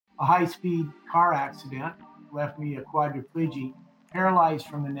A high-speed car accident left me a quadriplegic, paralyzed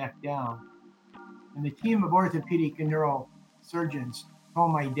from the neck down. And the team of orthopedic and neurosurgeons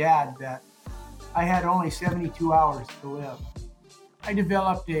told my dad that I had only 72 hours to live. I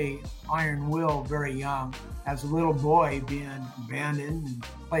developed a iron will very young. As a little boy, being abandoned and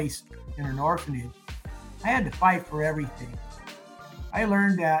placed in an orphanage, I had to fight for everything. I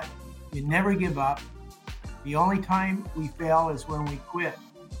learned that you never give up. The only time we fail is when we quit.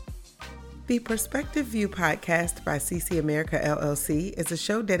 The Perspective View podcast by CC America LLC is a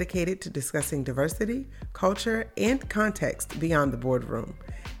show dedicated to discussing diversity, culture, and context beyond the boardroom.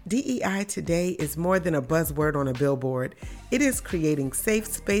 DEI today is more than a buzzword on a billboard. It is creating safe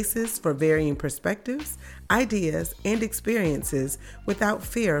spaces for varying perspectives, ideas, and experiences without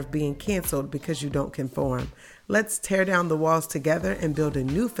fear of being canceled because you don't conform. Let's tear down the walls together and build a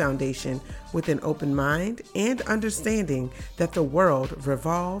new foundation with an open mind and understanding that the world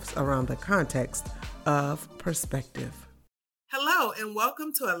revolves around the context of perspective. Hello, and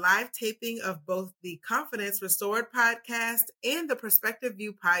welcome to a live taping of both the Confidence Restored podcast and the Perspective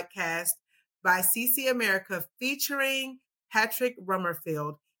View podcast by CC America featuring Patrick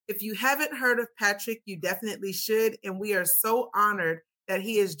Rummerfield. If you haven't heard of Patrick, you definitely should, and we are so honored that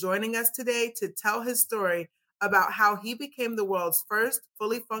he is joining us today to tell his story about how he became the world's first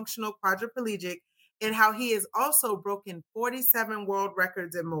fully functional quadriplegic and how he has also broken 47 world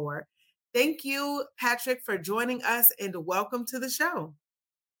records and more. Thank you, Patrick, for joining us, and welcome to the show.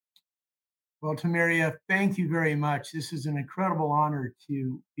 Well, Tamaria, thank you very much. This is an incredible honor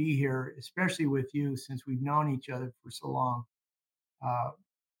to be here, especially with you since we've known each other for so long.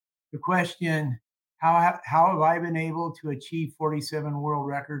 The question, how have I been able to achieve 47 world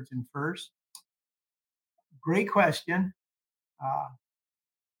records and first? Great question.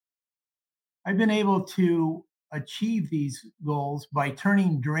 I've been able to achieve these goals by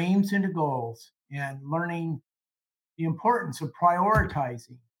turning dreams into goals and learning the importance of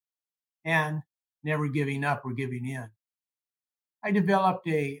prioritizing and never giving up or giving in. I developed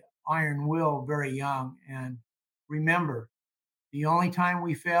a iron will very young, and remember, the only time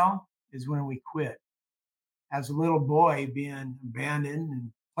we fail is when we quit. As a little boy, being abandoned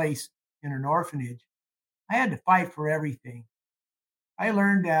and placed in an orphanage, I had to fight for everything. I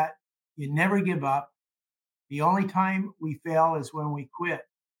learned that you never give up. The only time we fail is when we quit.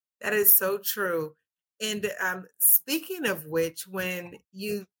 That is so true. And speaking of which, when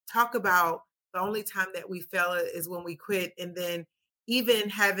you talk about the only time that we fail is when we quit, and then even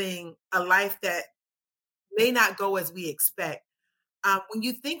having a life that may not go as we expect, when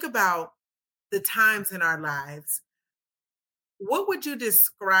you think about the times in our lives, what would you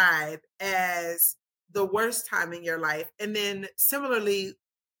describe as the worst time in your life? And then similarly,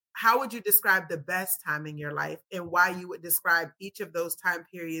 how would you describe the best time in your life and why you would describe each of those time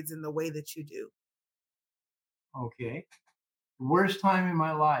periods in the way that you do? Okay. The worst time in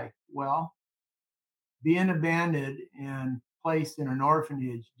my life. Well, being abandoned and placed in an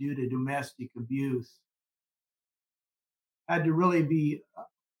orphanage due to domestic abuse had to really be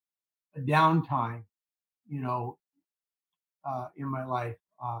a downtime, in my life.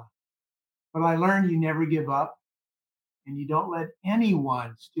 But I learned you never give up and you don't let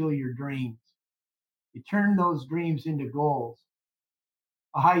anyone steal your dreams. You turn those dreams into goals.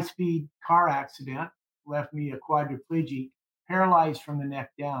 A high-speed car accident left me a quadriplegic, paralyzed from the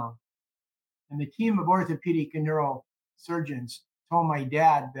neck down. And the team of orthopedic and neurosurgeons told my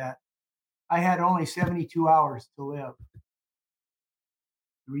dad that I had only 72 hours to live.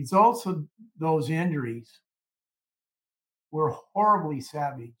 The results of those injuries were horribly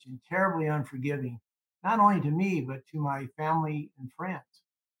savage and terribly unforgiving, not only to me, but to my family and friends.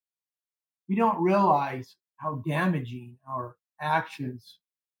 We don't realize how damaging our actions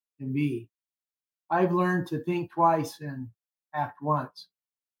can be. I've learned to think twice and act once.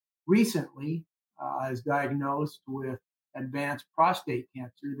 Recently, I was diagnosed with advanced prostate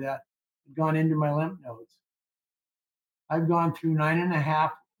cancer that had gone into my lymph nodes. I've gone through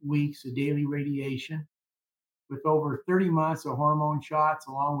 9.5 weeks of daily radiation with over 30 months of hormone shots,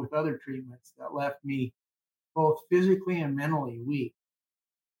 along with other treatments that left me both physically and mentally weak.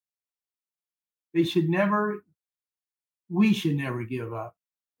 We should never give up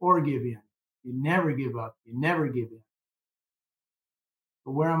or give in. You never give up. You never give in.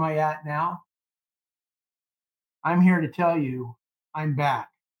 But where am I at now? I'm here to tell you I'm back.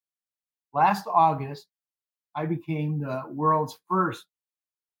 Last August, I became the world's first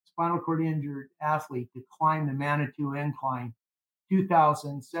spinal cord injured athlete to climb the Manitou Incline,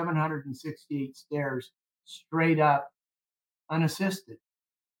 2,768 stairs, straight up, unassisted.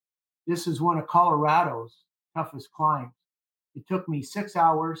 This is one of Colorado's toughest climbs. It took me 6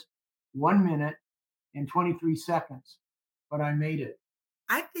 hours, 1 minute, and 23 seconds, but I made it.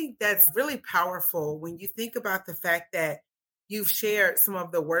 I think that's really powerful when you think about the fact that you've shared some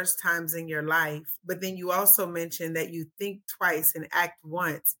of the worst times in your life, but then you also mentioned that you think twice and act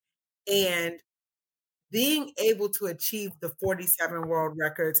once. And being able to achieve the 47 world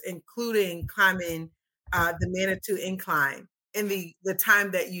records, including climbing the Manitou Incline in the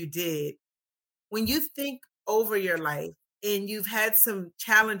time that you did, when you think over your life and you've had some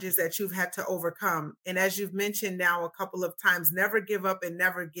challenges that you've had to overcome, and as you've mentioned now a couple of times, never give up and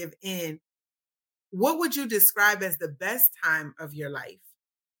never give in, what would you describe as the best time of your life?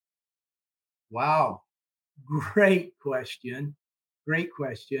 Wow. Great question. Great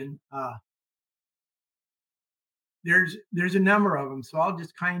question. There's a number of them, so I'll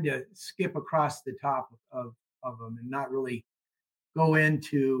just kind of skip across the top of them and not really go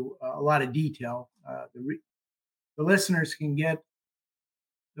into a lot of detail. The listeners can get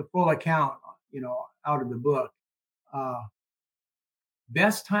the full account, out of the book. Uh,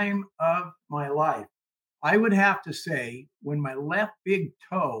 Best time of my life, I would have to say, when my left big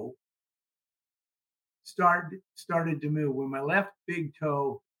toe started to move. When my left big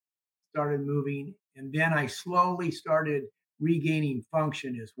toe started moving, and then I slowly started regaining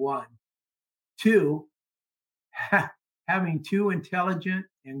function is one. Two, having two intelligent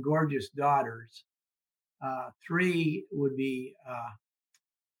and gorgeous daughters. Three would be,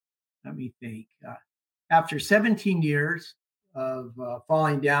 let me think, after 17 years of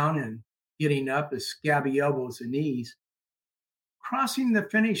falling down and getting up with scabby elbows and knees, crossing the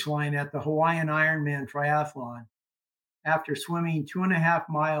finish line at the Hawaiian Ironman triathlon after swimming 2.5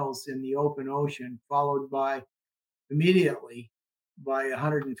 miles in the open ocean, followed by immediately by a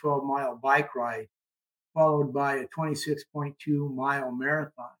 112-mile bike ride, followed by a 26.2-mile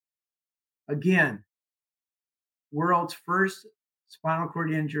marathon. Again, world's first spinal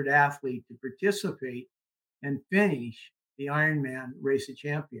cord injured athlete to participate and finish the Ironman Race of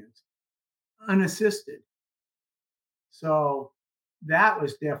Champions unassisted. So that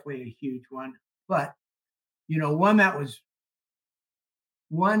was definitely a huge one. But,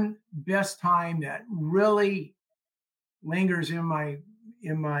 one best time that really lingers in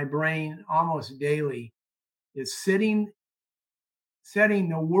my brain almost daily is setting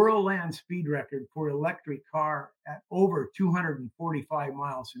the world land speed record for electric car at over 245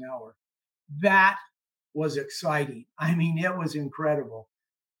 miles an hour. That was exciting. I mean, it was incredible.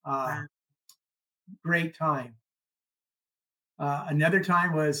 Wow. Great time. Another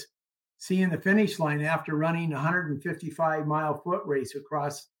time was seeing the finish line after running a 155-mile foot race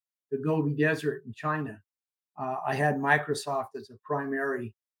across the Gobi Desert in China. I had Microsoft as a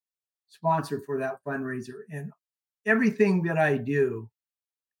primary sponsor for that fundraiser. And everything that I do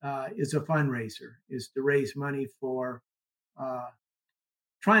is a fundraiser, is to raise money for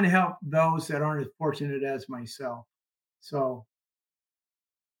trying to help those that aren't as fortunate as myself. So,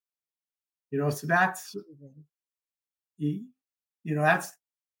 so that's, that's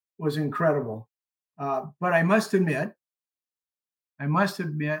was incredible. But I must admit,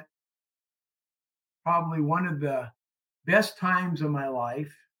 probably one of the best times of my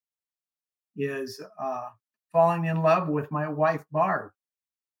life is falling in love with my wife, Barb.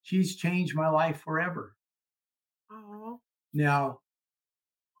 She's changed my life forever. Oh. Now,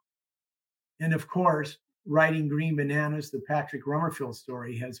 and of course, writing Green Bananas, the Patrick Rummerfield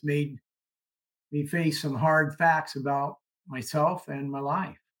story, has made me face some hard facts about myself and my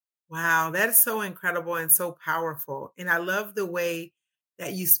life. Wow, that is so incredible and so powerful. And I love the way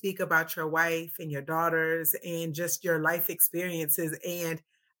that you speak about your wife and your daughters and just your life experiences. And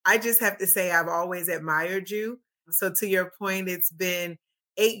I just have to say, I've always admired you. So, to your point, it's been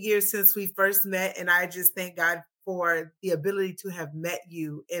 8 years since we first met. And I just thank God for the ability to have met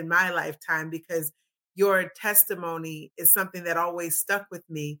you in my lifetime, because your testimony is something that always stuck with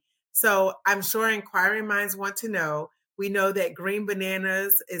me. So, I'm sure inquiring minds want to know. We know that Green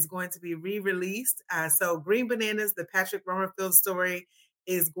Bananas is going to be re-released. So Green Bananas, the Patrick Rummerfield story,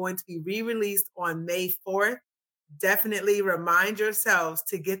 is going to be re-released on May 4th. Definitely remind yourselves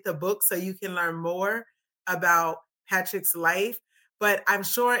to get the book so you can learn more about Patrick's life. But I'm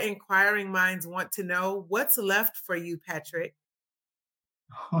sure inquiring minds want to know, what's left for you, Patrick?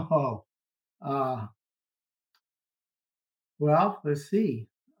 Oh, well, let's see.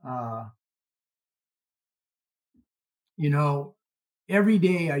 Every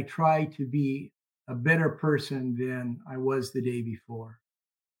day I try to be a better person than I was the day before.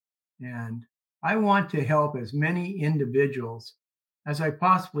 And I want to help as many individuals as I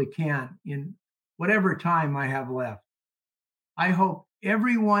possibly can in whatever time I have left. I hope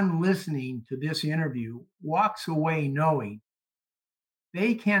everyone listening to this interview walks away knowing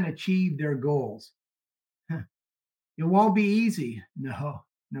they can achieve their goals. It won't be easy. No,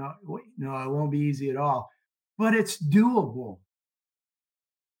 it won't be easy at all, but it's doable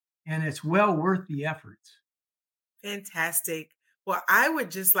and it's well worth the efforts. Fantastic. Well, I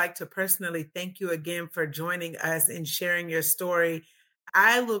would just like to personally thank you again for joining us and sharing your story.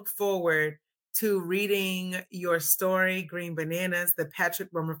 I look forward to reading your story, Green Bananas, the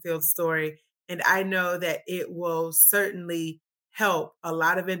Patrick Rummerfield story. And I know that it will certainly help a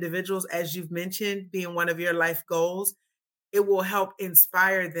lot of individuals, as you've mentioned, being one of your life goals. It will help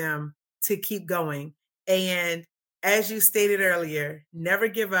inspire them to keep going. And as you stated earlier, never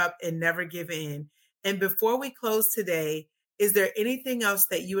give up and never give in. And before we close today, is there anything else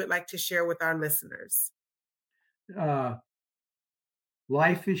that you would like to share with our listeners?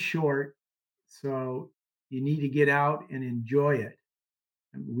 Life is short, so you need to get out and enjoy it.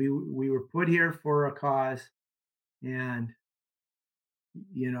 We were put here for a cause, and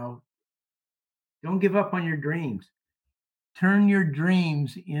don't give up on your dreams. Turn your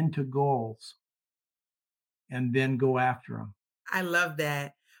dreams into goals and then go after them. I love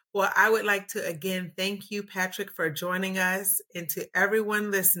that. Well, I would like to again thank you, Patrick, for joining us. And to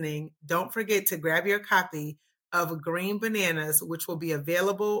everyone listening, don't forget to grab your copy of Green Bananas, which will be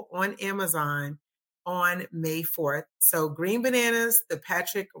available on Amazon on May 4th. So, Green Bananas, the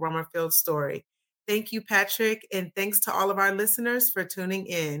Patrick Rummerfield story. Thank you, Patrick. And thanks to all of our listeners for tuning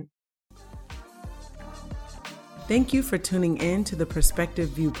in. Thank you for tuning in to the Perspective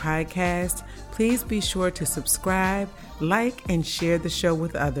View podcast. Please be sure to subscribe, like, and share the show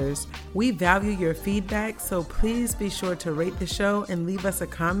with others. We value your feedback, so please be sure to rate the show and leave us a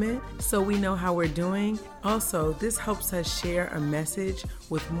comment so we know how we're doing. Also, this helps us share a message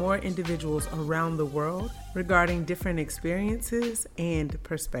with more individuals around the world regarding different experiences and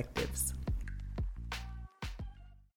perspectives.